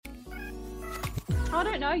I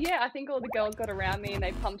don't know. Yeah, I think all the girls got around me and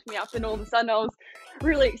they pumped me up, and all of a sudden I was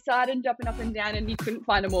really excited, jumping up and down, and you couldn't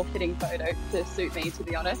find a more fitting photo to suit me, to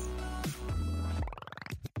be honest.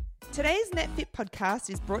 Today's NetFit podcast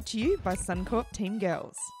is brought to you by Suncorp Team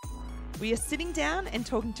Girls. We are sitting down and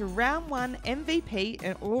talking to round one MVP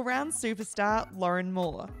and all-round superstar Lauren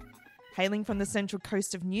Moore. Hailing from the central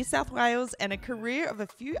coast of New South Wales and a career of a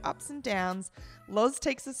few ups and downs, Loz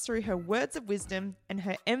takes us through her words of wisdom and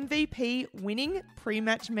her MVP winning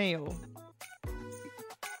pre-match meal.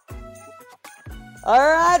 All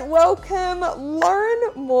right, welcome Lauren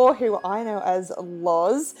Moore, who I know as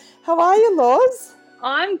Loz. How are you, Loz?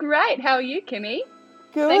 I'm great. How are you, Kimmy?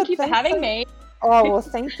 Good. Thank you for having me. Oh, well,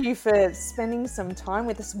 thank you for spending some time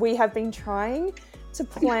with us. We have been trying to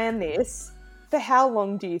plan this. For how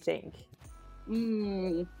long do you think?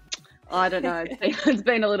 I don't know. It's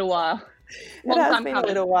been a little while. It has been a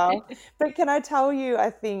little while. But can I tell you,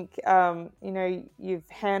 I think, you've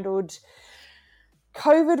handled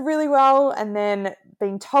COVID really well, and then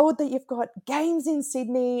being told that you've got games in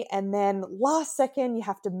Sydney, and then last second you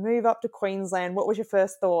have to move up to Queensland. What was your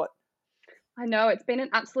first thought? I know, it's been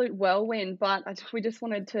an absolute whirlwind, but we just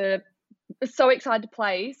wanted to, so excited to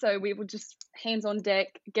play. So we were just hands on deck,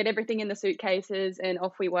 get everything in the suitcases, and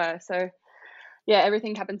off we were. So yeah,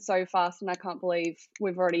 everything happened so fast, and I can't believe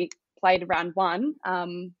we've already played round one.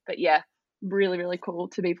 But yeah, really, really cool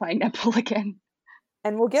to be playing netball again.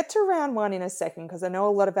 And we'll get to round one in a second, because I know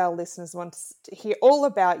a lot of our listeners want to hear all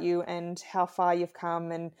about you and how far you've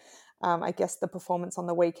come, and I guess the performance on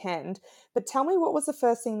the weekend. But tell me, what was the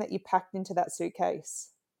first thing that you packed into that suitcase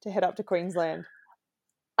to head up to Queensland?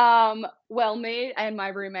 Well, me and my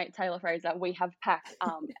roommate Taylor Fraser, we have packed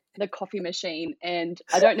the coffee machine, and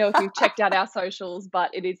I don't know if you've checked out our socials, but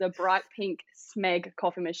it is a bright pink Smeg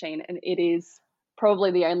coffee machine, and it is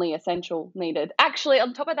probably the only essential needed. Actually,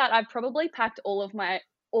 on top of that, I've probably packed all of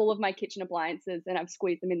my kitchen appliances, and I've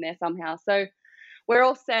squeezed them in there somehow. So we're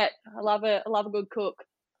all set. I love a good cook.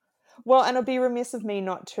 Well, and it'll be remiss of me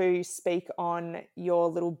not to speak on your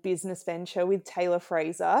little business venture with Taylor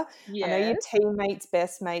Fraser. Yes. I know you're teammates,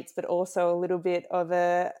 best mates, but also a little bit of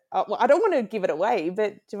I don't want to give it away,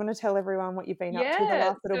 but do you want to tell everyone what you've been up to the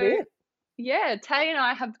last little bit? Yeah, Tay and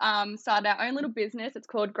I have started our own little business. It's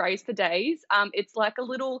called Grace for Days. It's like a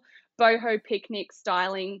little boho picnic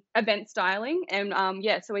event styling. And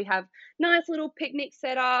so we have nice little picnic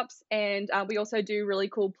setups, and we also do really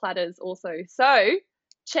cool platters also. So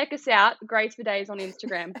check us out, Grace for Days on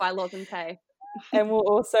Instagram by Loz and Tay. And we'll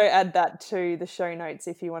also add that to the show notes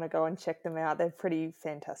if you want to go and check them out. They're pretty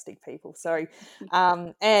fantastic people. So,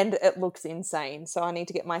 and it looks insane. So I need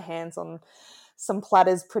to get my hands on some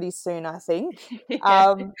platters pretty soon, I think.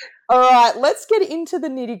 All right, let's get into the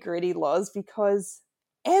nitty-gritty, Loz, because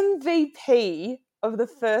MVP of the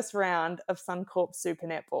first round of Suncorp Super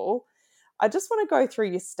Netball, I just want to go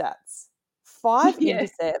through your stats. 5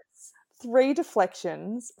 intercepts, 3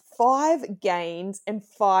 deflections, 5 gains, and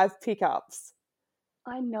 5 pickups.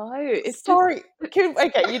 I know. Sorry.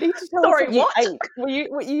 Okay, you need to tell us what you ate.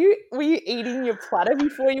 Were you eating your platter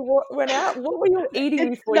before you went out? What were you eating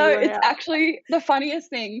before you went out? No, it's actually the funniest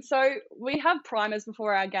thing. So we have primers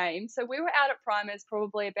before our game. So we were out at primers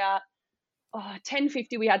probably about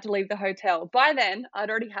 10:50. We had to leave the hotel. By then, I'd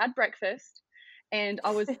already had breakfast. And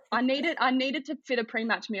I needed to fit a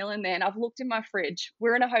pre-match meal in there, and I've looked in my fridge.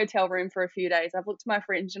 We're in a hotel room for a few days. I've looked in my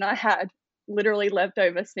fridge, and I had literally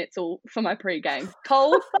leftover schnitzel for my pre-game.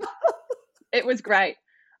 Cold. It was great.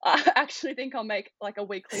 I actually think I'll make like a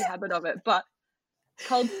weekly habit of it, but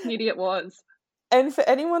cold snitty it was. And for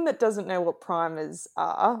anyone that doesn't know what primers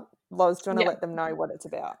are, Loz, do you want to let them know what it's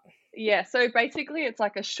about? Yeah, so basically it's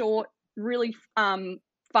like a short, really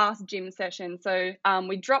fast gym session. So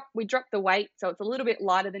we drop the weight, so it's a little bit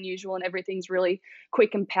lighter than usual, and everything's really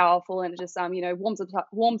quick and powerful, and it just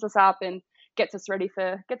warms us up and gets us ready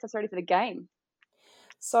for the game.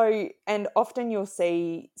 So, and often you'll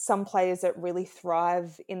see some players that really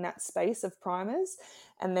thrive in that space of primers,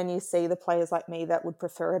 and then you see the players like me that would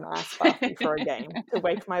prefer an ice bath before a game to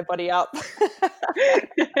wake my body up. So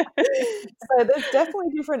there's definitely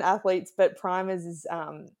different athletes, but primers is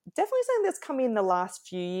definitely something that's come in the last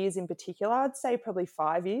few years in particular. I'd say probably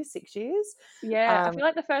 5 years, 6 years. Yeah, I feel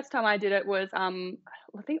like the first time I did it was I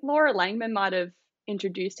think Laura Langman might have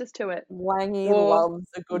introduced us to it. Langy loves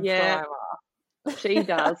a good primer. She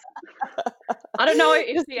does. I don't know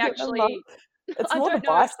if she actually... It's more the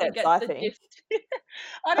biceps, I think.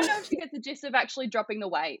 I don't know if she gets the gist of actually dropping the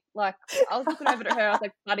weight. Like, I was looking over at her, I was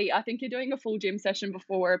like, buddy, I think you're doing a full gym session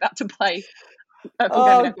before we're about to play.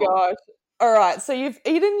 Oh, gosh. All right, so you've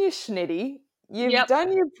eaten your schnitty, you've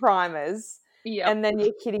done your primers, and then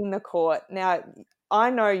you're hitting the court. Now, I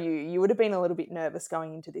know you would have been a little bit nervous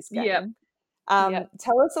going into this Yep. game. Yep.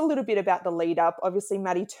 Tell us a little bit about the lead up. Obviously,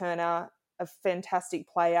 Maddie Turner, a fantastic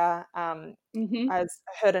player, Mhm. has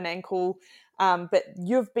hurt an ankle, but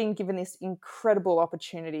you've been given this incredible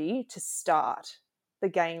opportunity to start the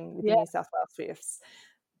game with the Yeah. New South Wales Swifts.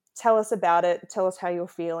 Tell us about it. Tell us how you're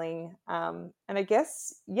feeling, and I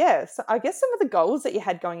guess, I guess some of the goals that you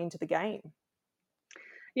had going into the game.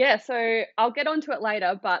 Yeah, so I'll get onto it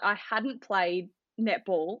later, but I hadn't played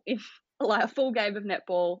netball in like a full game of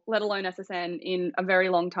netball, let alone SSN, in a very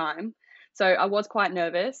long time. So I was quite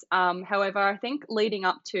nervous. However, I think leading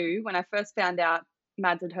up to when I first found out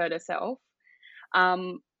Mads had hurt herself,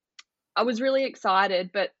 um, I was really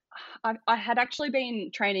excited, but I had actually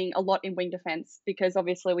been training a lot in wing defense because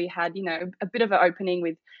obviously we had, a bit of an opening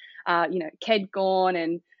with, Ked gone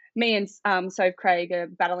and me and Soph Craig are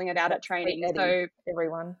battling it out at That's Sweet training. Eddie, So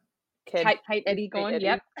everyone. Ked Kate is Eddie Sweet gone.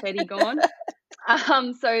 Yep, Eddie. Eddie gone.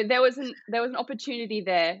 So there was an opportunity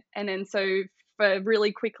there, and then so for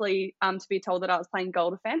really quickly to be told that I was playing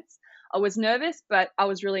goal defense, I was nervous, but I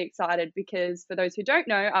was really excited because for those who don't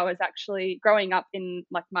know, I was actually growing up in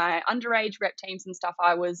like my underage rep teams and stuff.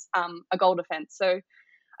 I was a goal defense, so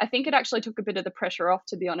I think it actually took a bit of the pressure off,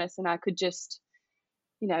 to be honest, and I could just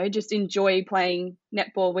enjoy playing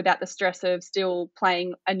netball without the stress of still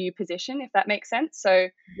playing a new position, if that makes sense. So,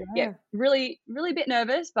 yeah, Yeah. really, really a bit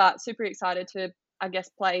nervous, but super excited to, I guess,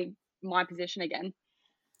 play my position again.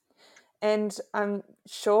 And I'm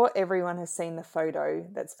sure everyone has seen the photo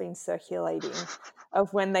that's been circulating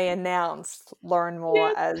of when they announced Lauren Moore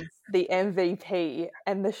Yes, as the MVP,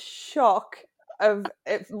 and the shock of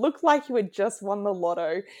it looked like you had just won the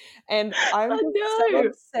lotto. And I'm I just so know.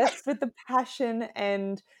 obsessed with the passion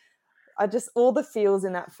and I just all the feels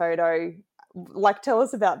in that photo. Like, tell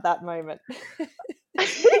us about that moment. Who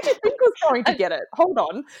did you think was going to I, get it? Hold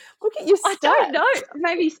on. Look at your I don't know.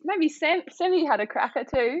 stats. Maybe Semi had a cracker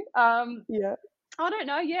too. Yeah. I don't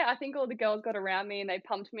know. Yeah, I think all the girls got around me and they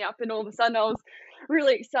pumped me up, and all of a sudden I was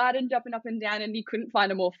really excited, jumping up and down. And you couldn't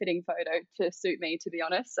find a more fitting photo to suit me, to be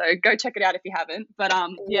honest. So go check it out if you haven't. But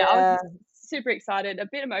yeah, I was Yeah. super excited, a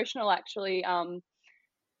bit emotional actually.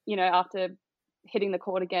 After hitting the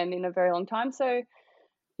court again in a very long time. So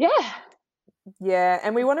yeah, Yeah,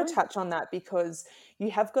 and we want to good. touch on that because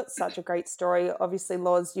you have got such a great story. Obviously,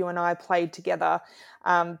 Loz, you and I played together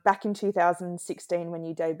back in 2016 when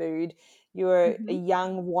you debuted. You were a Hmm.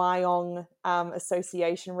 young Wyong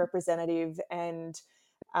Association representative and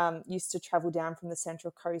used to travel down from the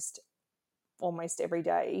Central Coast almost every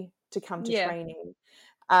day to come to Yeah, training.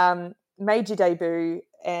 Made your debut,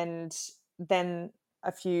 and then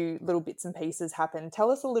a few little bits and pieces happened. Tell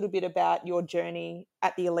us a little bit about your journey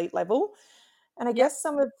at the elite level and I yep, guess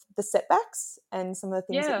some of the setbacks and some of the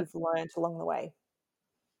things that yeah. you've learned along the way.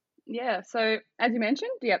 Yeah, so as you mentioned,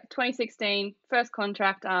 yep, 2016, first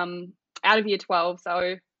contract, out of year 12. So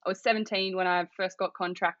I was 17 when I first got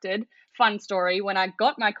contracted. Fun story, when I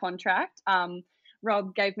got my contract,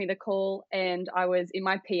 Rob gave me the call and I was in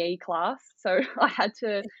my PE class. So I had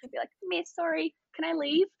to be like, Miss, sorry, can I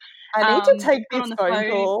leave? I need to take Got this on the phone phone.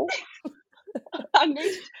 call. I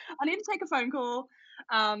need to take a phone call.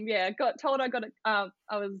 Yeah, got told I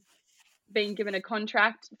was being given a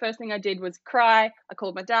contract. First thing I did was cry. I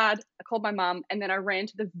called my dad, I called my mum, and then I ran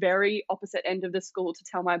to the very opposite end of the school to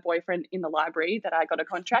tell my boyfriend in the library that I got a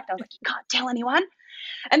contract. I was like, you can't tell anyone.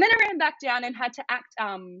 And then I ran back down and had to act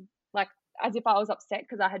like as if I was upset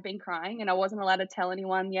because I had been crying and I wasn't allowed to tell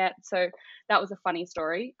anyone yet. So that was a funny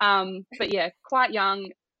story. But yeah, quite young,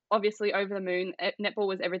 obviously over the moon. Netball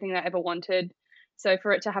was everything I ever wanted. So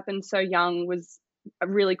for it to happen so young was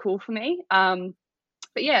really cool for me.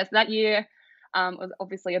 But yeah, so that year was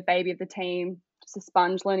obviously a baby of the team, just a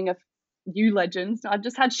sponge learning a few legends. I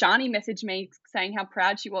just had Shani message me saying how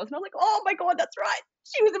proud she was, and I was like, "Oh my god, that's right,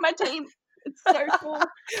 she was in my team. It's so cool."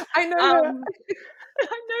 I know her. Um,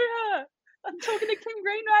 I know her. I'm talking to Kim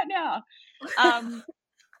Green right now. Um,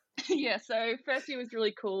 yeah, so first year was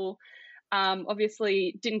really cool.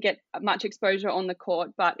 Obviously, didn't get much exposure on the court,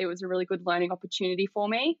 but it was a really good learning opportunity for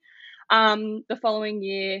me. The following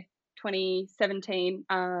year, 2017,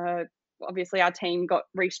 obviously our team got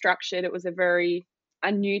restructured. It was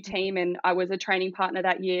a new team, and I was a training partner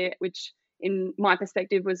that year, which in my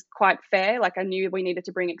perspective was quite fair. Like I knew we needed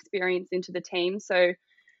to bring experience into the team. So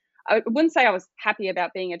I wouldn't say I was happy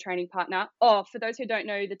about being a training partner. Oh, for those who don't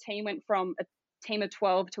know, the team went from a team of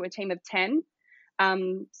 12 to a team of 10.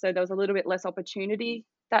 So there was a little bit less opportunity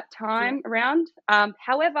that Yeah. time around.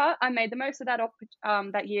 However, I made the most of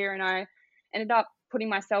that year, and I ended up putting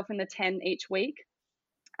myself in the 10 each week.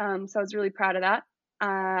 So I was really proud of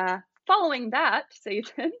that. Following that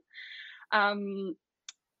season,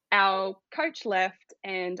 our coach left,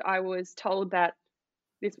 and I was told that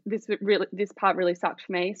this part really sucked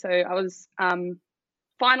for me. So I was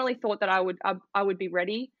finally thought that I would be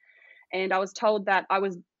ready, and I was told that I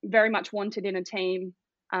was very much wanted in a team,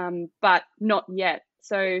 but not yet.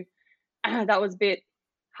 So that was a bit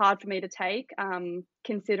hard for me to take,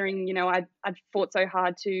 considering I'd fought so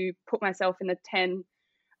hard to put myself in the 10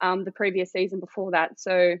 the previous season before that.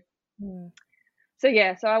 So Mm.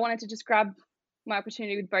 so I wanted to just grab my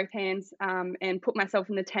opportunity with both hands, and put myself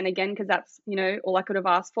in the 10 again, because that's all I could have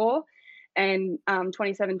asked for. And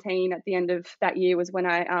 2017, at the end of that year, was when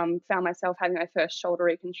I found myself having my first shoulder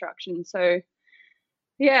reconstruction. So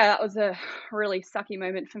yeah, that was a really sucky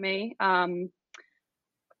moment for me.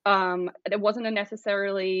 It wasn't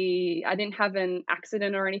I didn't have an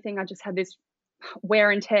accident or anything. I just had this wear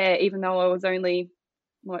and tear, even though I was only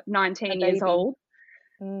A 19 years baby. old.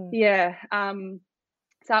 Mm. Yeah.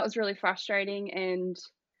 So that was really frustrating, and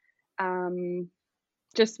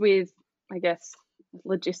just with, I guess,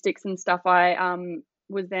 logistics and stuff, I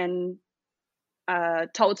was then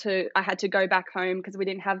told I had to go back home because we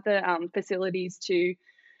didn't have the facilities to,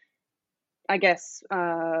 I guess,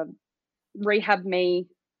 rehab me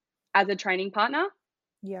as a training partner.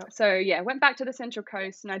 Yeah. So yeah, went back to the Central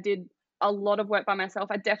Coast, and I did a lot of work by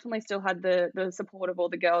myself. I definitely still had the support of all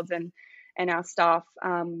the girls and our staff.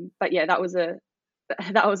 But yeah, that was a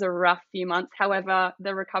that was a rough few months. However,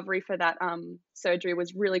 the recovery for that surgery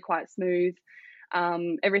was really quite smooth.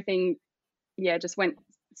 Everything, yeah, just went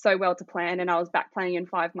so well to plan, and I was back playing in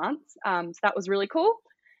 5 months. So that was really cool.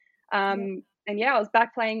 Yeah. And yeah, I was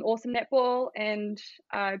back playing awesome netball, and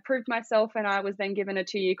I proved myself, and I was then given a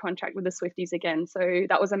 2-year contract with the Swifties again. So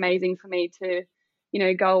that was amazing for me to,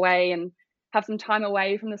 go away and have some time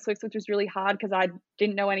away from the Swifts, which was really hard because I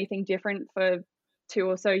didn't know anything different for 2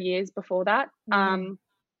 or so years before that. Mm.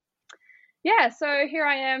 Yeah, so here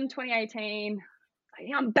I am, 2018.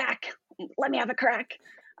 I'm back. Let me have a crack.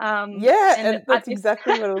 Yeah, And and that's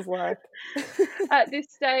exactly what it was like. at this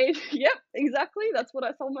stage, yep, exactly. That's what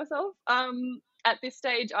I told myself. At this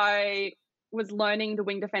stage, I was learning the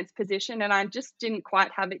wing defense position, and I just didn't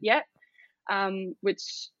quite have it yet,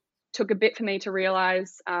 which took a bit for me to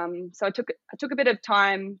realize. So I took a bit of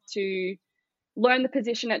time to learn the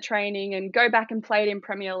position at training and go back and play it in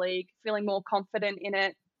Premier League, feeling more confident in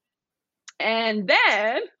it. And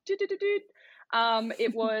then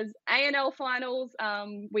it was ANL finals.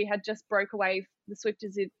 We had just broke away. The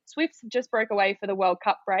Swifts just broke away for the World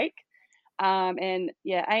Cup break. And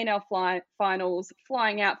yeah, ANL finals,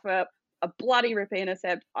 flying out for a bloody rip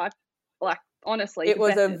intercept. I like, honestly, It the was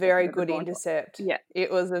best a intercept I've very ever good gone to. intercept. Yeah,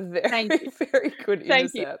 It was a thank very, you, very good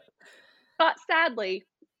thank you. intercept. But sadly,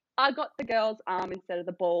 I got the girl's arm instead of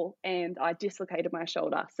the ball, and I dislocated my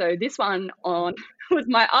shoulder. So this one on was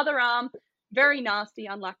my other arm. Very nasty,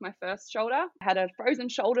 unlike my first shoulder. I had a frozen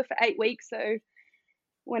shoulder for 8 weeks. So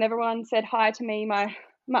when everyone said hi to me, my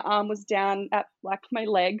arm was down at like my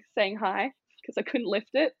leg saying hi because I couldn't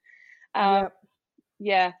lift it. Um, Yep.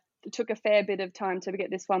 yeah, it took a fair bit of time to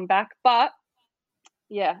get this one back, but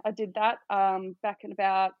yeah, I did that back in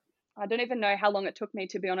about, I don't even know how long it took me,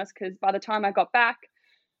 to be honest, because by the time I got back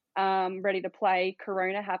ready to play,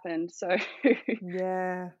 Corona happened. So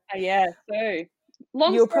Yeah. yeah, so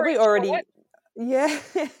long You're story probably short. already, yeah.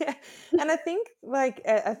 And I think, like,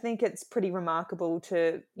 I think it's pretty remarkable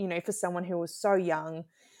to, for someone who was so young,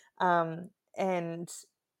 and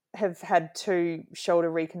have had 2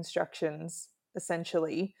 shoulder reconstructions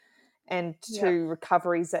essentially, and Yep. 2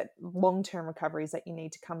 recoveries, that long-term recoveries that you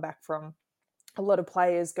need to come back from. A lot of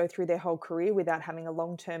players go through their whole career without having a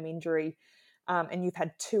long-term injury, and you've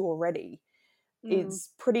had 2 already. Mm. It's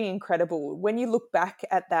pretty incredible. When you look back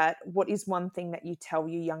at that, what is one thing that you tell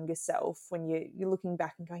your younger self when you're looking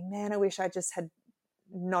back and going, man, I wish I just had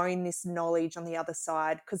known this knowledge on the other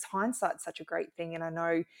side? Because hindsight's such a great thing. And I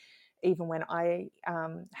know even when I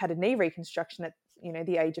had a knee reconstruction at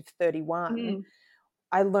the age of 31, Mm.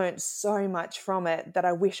 I learnt so much from it that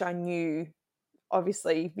I wish I knew,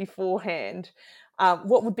 obviously, beforehand.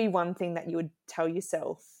 What would be one thing that you would tell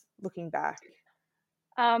yourself looking back?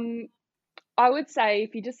 Um, I would say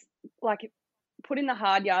if you just like put in the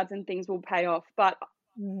hard yards and things will pay off.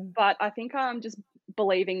 Mm. But I think I'm just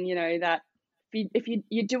believing, that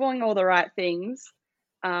you're doing all the right things.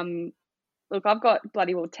 Um, look, I've got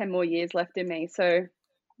bloody well 10 more years left in me. So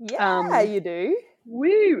Yeah, um, you do.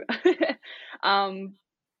 woo. um,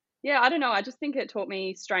 yeah, I don't know. I just think it taught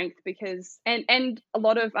me strength, because and a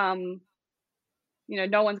lot of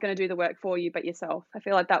no one's going to do the work for you but yourself. I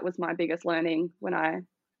feel like that was my biggest learning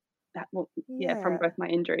well, yeah, from Yeah. both my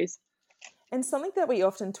injuries. And something that we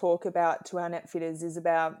often talk about to our net fitters is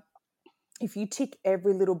about if you tick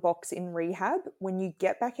every little box in rehab, when you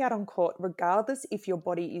get back out on court, regardless if your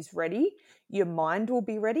body is ready, your mind will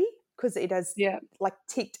be ready because it has Yeah. like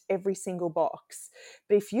ticked every single box.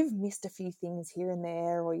 But if you've missed a few things here and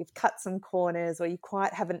there, or you've cut some corners, or you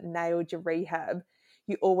quite haven't nailed your rehab,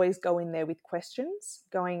 you always go in there with questions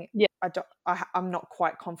going, Yeah. I'm not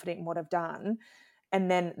quite confident in what I've done. And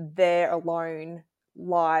then there alone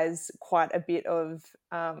lies quite a bit of,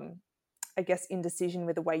 I guess, indecision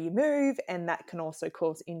with the way you move, and that can also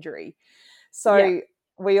cause injury. Yeah. So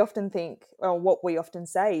we often think, well, what we often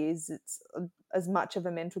say is it's as much of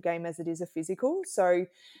a mental game as it is a physical. So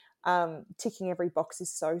ticking every box is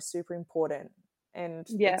so super important, and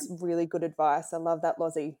Yeah. it's really good advice. I love that,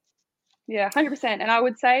 Lozzie. Yeah, 100%. And I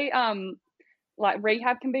would say, like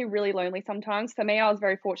rehab can be really lonely sometimes. For me, I was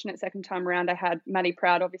very fortunate second time around. I had Maddie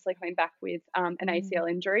Proud obviously coming back with an ACL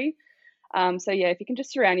injury. So yeah, if you can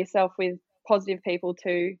just surround yourself with positive people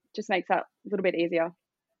too, just makes that a little bit easier.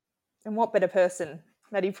 And what better person,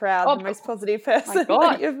 Maddie Proud, Oh the most positive my person that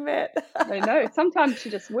God. you've met. I know. Sometimes she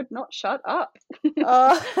just would not shut up.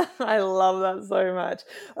 Oh, I love that so much.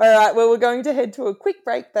 All right, well, we're going to head to a quick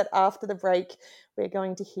break, but after the break, we're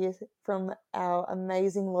going to hear from our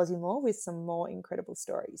amazing Lozzie Moore with some more incredible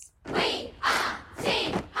stories.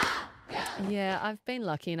 Yeah, I've been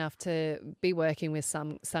lucky enough to be working with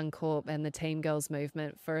Suncorp and the Team Girls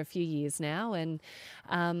movement for a few years now. And,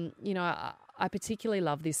 I particularly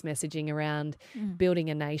love this messaging around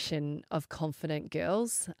building a nation of confident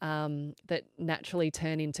girls that naturally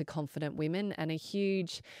turn into confident women. And a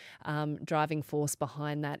huge driving force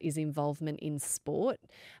behind that is involvement in sport.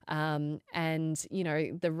 The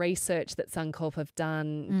research that Suncorp have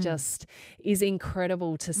done just is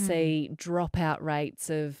incredible to see dropout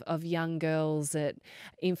rates of young girls at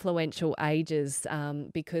influential ages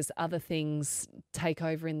because other things take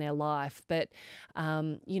over in their life. But,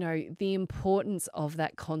 the importance of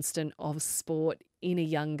that constant of sport in a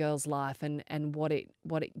young girl's life and what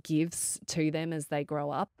it gives to them as they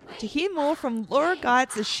grow up. To hear more from Laura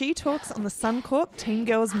Geitz as she talks on the Suncorp Teen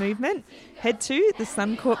Girls movement, head to the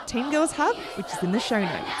Suncorp Teen Girls Hub, which is in the show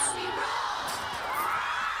notes.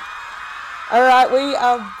 All right, we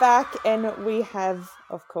are back, and we have,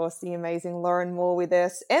 of course, the amazing Lauren Moore with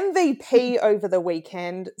us, MVP over the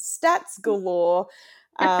weekend, stats galore,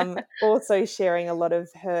 also sharing a lot of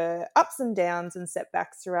her ups and downs and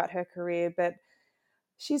setbacks throughout her career, but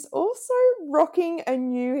she's also rocking a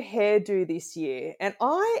new hairdo this year, and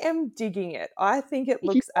I am digging it. I think it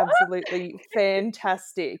looks absolutely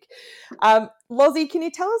fantastic. Lozzie, can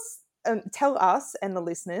you tell us and the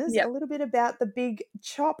listeners Yep. a little bit about the big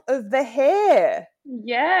chop of the hair?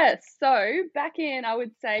 Yes. So back in, I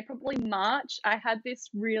would say probably March, I had this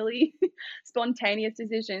really spontaneous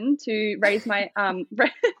decision to raise my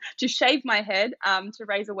to shave my head to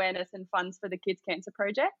raise awareness and funds for the Kids Cancer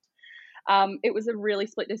Project. It was a really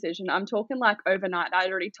split decision. I'm talking like overnight.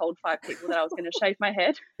 I'd already told 5 people that I was going to shave my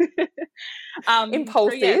head.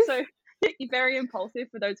 Impulsive. So very impulsive.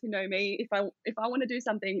 For those who know me, if I want to do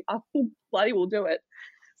something, I bloody will do it.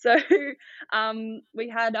 So we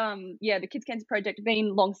had the Kids Cancer Project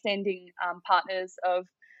being long-standing partners of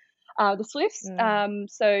the Swifts.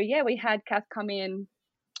 We had Kath come in,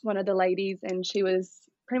 one of the ladies, and she was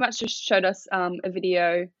pretty much just showed us a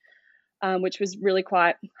video, which was really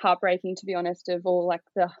quite heartbreaking, to be honest, of all like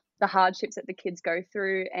the hardships that the kids go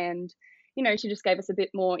through. And she just gave us a bit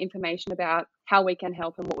more information about how we can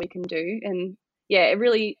help and what we can do. And yeah, it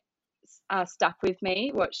really stuck with me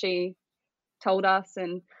what she told us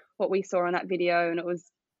and what we saw on that video. And it was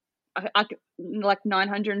like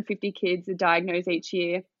 950 kids are diagnosed each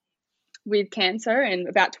year with cancer, and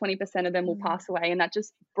about 20% of them will pass away, and that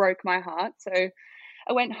just broke my heart. So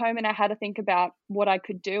I went home and I had to think about what I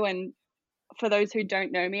could do. And for those who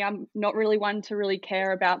don't know me, I'm not really one to really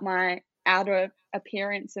care about my outer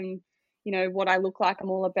appearance and what I look like.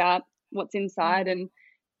 I'm all about what's inside and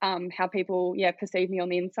how people perceive me on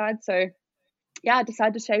the inside. So I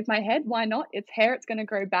decided to shave my head. Why not? It's hair, it's going to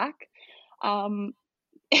grow back. I'm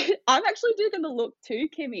actually digging the look too,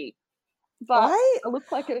 Kimmy. But I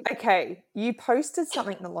look like a... Okay, you posted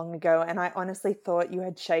something not long ago, and I honestly thought you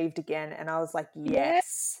had shaved again, and I was like,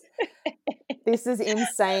 yes. This is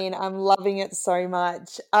insane. I'm loving it so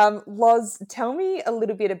much. Loz, tell me a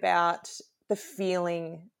little bit about the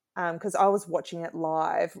feeling, because I was watching it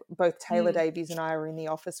live. Both Taylor Davies and I were in the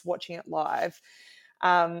office watching it live.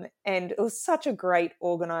 And it was such a great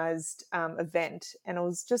organised event, and it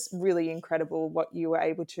was just really incredible what you were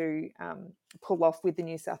able to pull off with the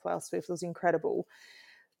New South Wales Swifts. It was incredible.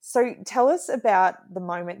 So tell us about the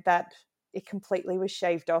moment that it completely was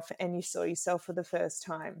shaved off and you saw yourself for the first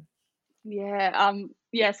time. Yeah.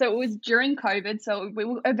 So it was during COVID. So we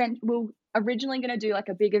were originally going to do like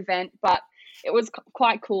a big event, but it was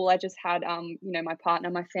quite cool. I just had my partner,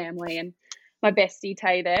 my family, and my bestie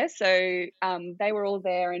Tay there. So they were all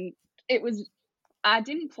there, and it was. I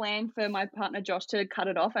didn't plan for my partner Josh to cut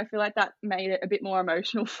it off. I feel like that made it a bit more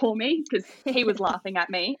emotional for me because he was laughing at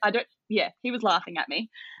me. He was laughing at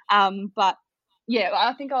me. But yeah,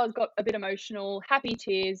 I think I got a bit emotional, happy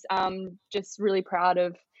tears. Just really proud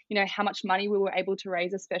of how much money we were able to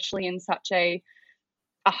raise, especially in such a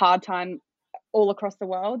hard time all across the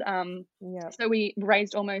world. Yeah, So we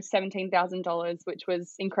raised almost $17,000, which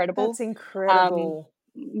was incredible. that's Um, incredible.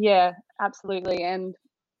 yeah, absolutely. And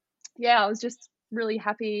yeah, I was just really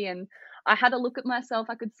happy, and I had a look at myself.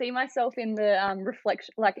 I could see myself in the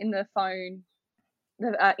reflection, like in the phone,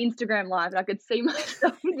 the Instagram live, and I could see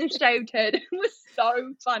myself with the shaved head. It was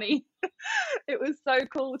so funny. It was so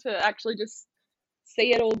cool to actually just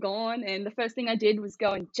see it all gone. And the first thing I did was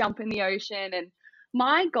go and jump in the ocean. And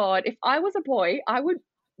my God, if I was a boy, I would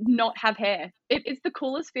not have hair. It's the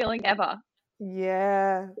coolest feeling ever.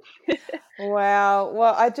 Yeah. Wow.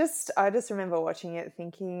 Well, I just remember watching it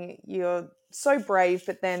thinking you're so brave,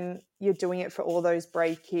 but then you're doing it for all those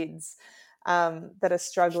brave kids that are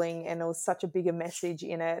struggling, and it was such a bigger message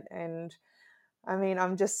in it. And I mean, I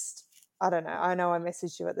don't know. I know I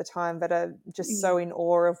messaged you at the time, but I'm just so in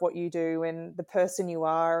awe of what you do and the person you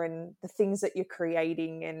are and the things that you're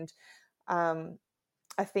creating. And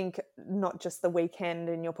I think not just the weekend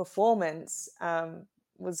and your performance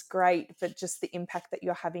was great, but just the impact that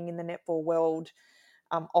you're having in the netball world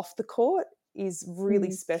off the court is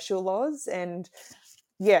really special, Loz. And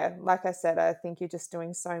yeah, like I said, I think you're just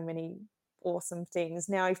doing so many awesome things.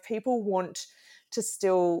 Now, if people want to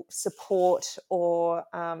still support or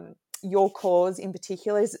your cause in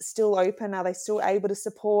particular, is it still open? Are they still able to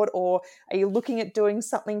support, or are you looking at doing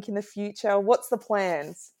something in the future? What's the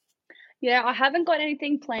plans? Yeah, I haven't got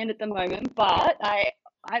anything planned at the moment, but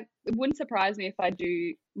it wouldn't surprise me if I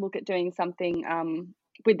do look at doing something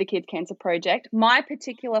with the Kids Cancer Project. My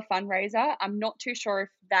particular fundraiser, I'm not too sure if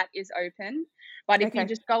that is open, but if you Okay.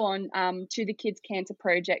 just go on to the Kids Cancer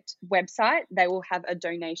Project website, they will have a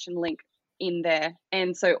donation link in there.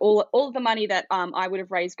 And so all of the money that I would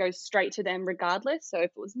have raised goes straight to them regardless. So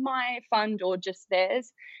if it was my fund or just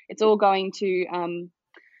theirs, it's all going to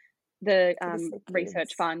the For the sick research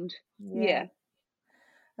kids. fund. Yeah. Yeah.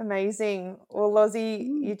 Amazing. Well, Lozzie,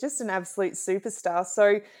 you're just an absolute superstar.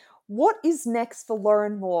 So what is next for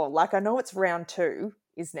Lauren Moore? Like, I know it's round 2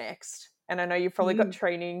 is next, and I know you've probably got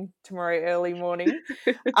training tomorrow early morning.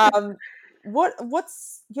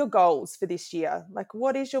 What's your goals for this year? Like,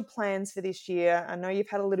 what is your plans for this year? I know you've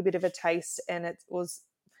had a little bit of a taste, and it was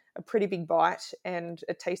a pretty big bite, and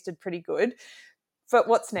it tasted pretty good. But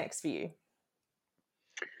what's next for you?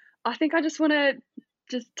 I think I just want to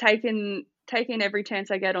just take in every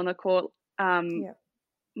chance I get on the court. Yeah.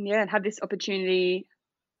 And have this opportunity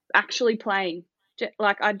actually playing.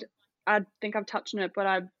 Like I think I've touched on it,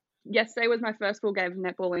 but yesterday was my first full game of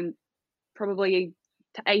netball in probably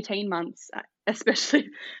 18 months,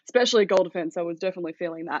 especially goal defense. I was definitely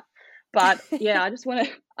feeling that. But yeah, I just want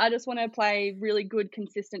to play really good,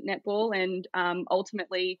 consistent netball, and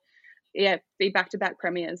ultimately, be back-to-back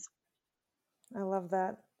premiers. I love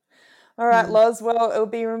that. All right, Loz. Well, it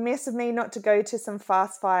would be remiss of me not to go to some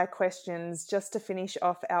fast fire questions just to finish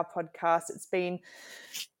off our podcast. It's been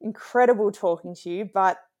incredible talking to you,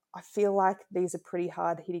 but I feel like these are pretty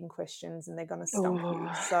hard hitting questions and they're going to stump you.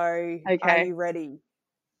 So are Okay. you ready?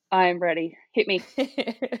 I am ready. Hit me.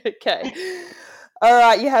 Okay. All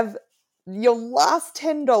right. You have your last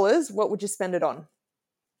 $10. What would you spend it on?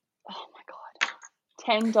 Oh my God.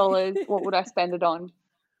 $10. What would I spend it on?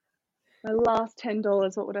 My last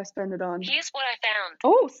 $10. What would I spend it on? Here's what I found.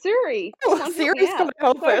 Oh, Siri. Come on, help me Siri's out. going to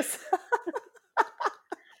help us.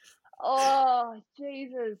 Oh,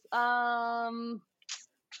 Jesus.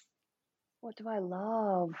 What do I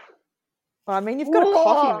love? Well, I mean, you've got a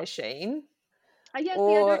coffee machine. Yes, see,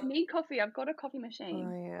 I don't need coffee. I've got a coffee machine.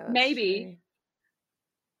 Oh, yeah, maybe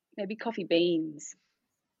coffee beans.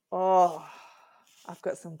 Oh, I've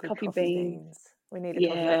got some good Coffee coffee beans. beans. We need to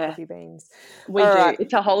talk about coffee beans. We All do. right.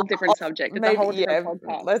 It's a whole different subject. It's a whole different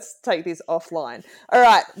podcast. Let's take this offline. All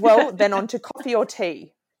right. Well, then on to coffee or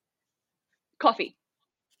tea. Coffee.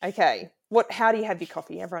 Okay. How do you have your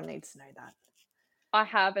coffee? Everyone needs to know that. I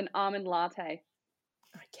have an almond latte.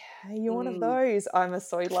 Okay, you're one of those. I'm a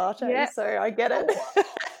soy latte, so I get it.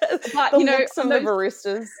 But the looks of the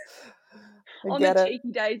baristas. On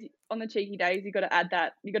the cheeky days, you got to add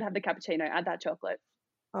that. You got to have the cappuccino. Add that chocolate.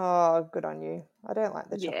 Oh, good on you. I don't like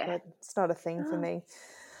the chocolate. It's not a thing for me.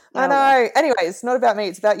 I know. Anyways, not about me.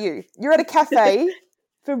 It's about you. You're at a cafe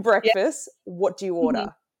for breakfast. What do you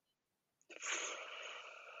order?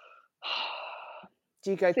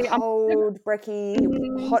 Do you go cold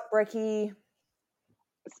brekkie, hot brekkie?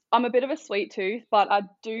 I'm a bit of a sweet tooth, but I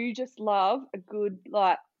do just love a good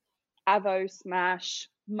like avo smash,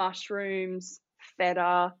 mushrooms,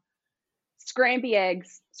 feta, scrambled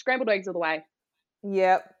eggs all the way.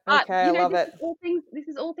 Yep. But, Okay, I love it. This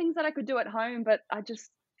is all things that I could do at home, but I just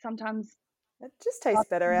sometimes It just tastes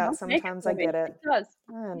better out sometimes. I get it. It does.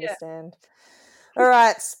 I understand. All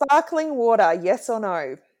right, sparkling water, yes or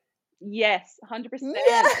no? Yes, 100%.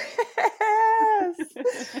 Yes.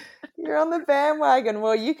 You're on the bandwagon.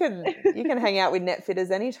 Well, you can hang out with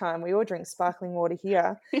Netfitters anytime. We all drink sparkling water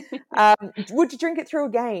here. Would you drink it through a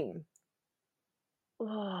game?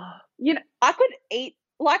 You know, I could eat,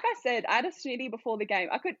 like I said, I had a snitty before the game.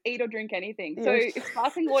 I could eat or drink anything. So if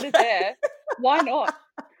sparkling water's there, why not?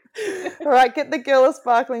 All right, get the girl a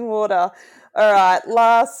sparkling water. All right,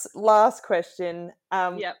 last question.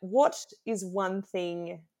 What is one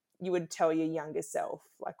thing you would tell your younger self,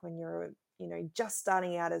 like when you're, just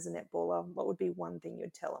starting out as a netballer? What would be one thing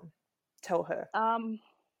you'd tell her?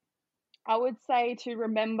 I would say to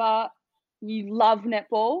remember you love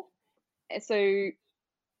netball. So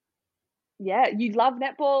yeah, you love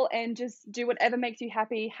netball and just do whatever makes you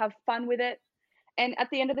happy, have fun with it. And at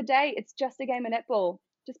the end of the day, it's just a game of netball.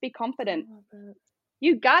 Just be confident.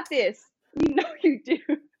 You got this. You know you do.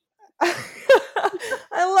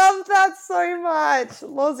 I love that so much.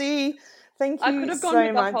 Lozzie, thank you so much. I could have gone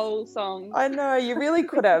with the whole song. I know, you really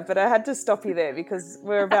could have, but I had to stop you there because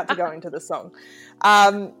we're about to go into the song.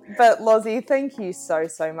 But Lozzie, thank you so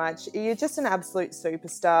much. You're just an absolute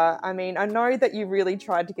superstar. I mean, I know that you really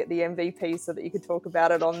tried to get the MVP so that you could talk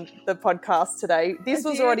about it on the podcast today. This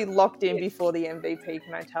was already locked in before the MVP,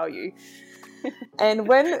 can I tell you? And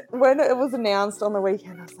when it was announced on the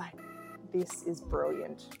weekend, I was like, this is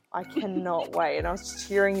brilliant. I cannot wait. And I was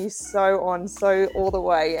cheering you so all the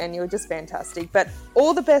way, and you were just fantastic. But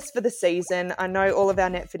all the best for the season. I know all of our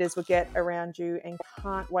netfitters will get around you and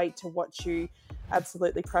can't wait to watch you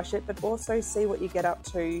absolutely crush it, but also see what you get up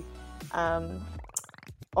to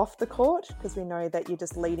off the court, because we know that you're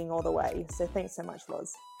just leading all the way. So thanks so much,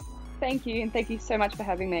 Loz. Thank you, and thank you so much for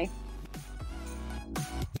having me.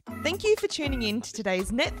 Thank you for tuning in to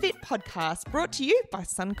today's NetFit podcast, brought to you by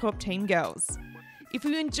Suncorp Team Girls. If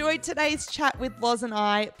you enjoyed today's chat with Loz and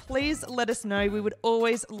I, please let us know. We would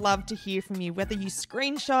always love to hear from you, whether you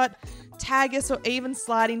screenshot, tag us, or even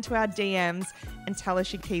slide into our DMs and tell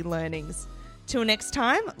us your key learnings. Till next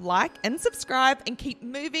time, like and subscribe and keep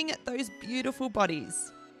moving those beautiful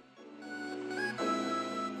bodies.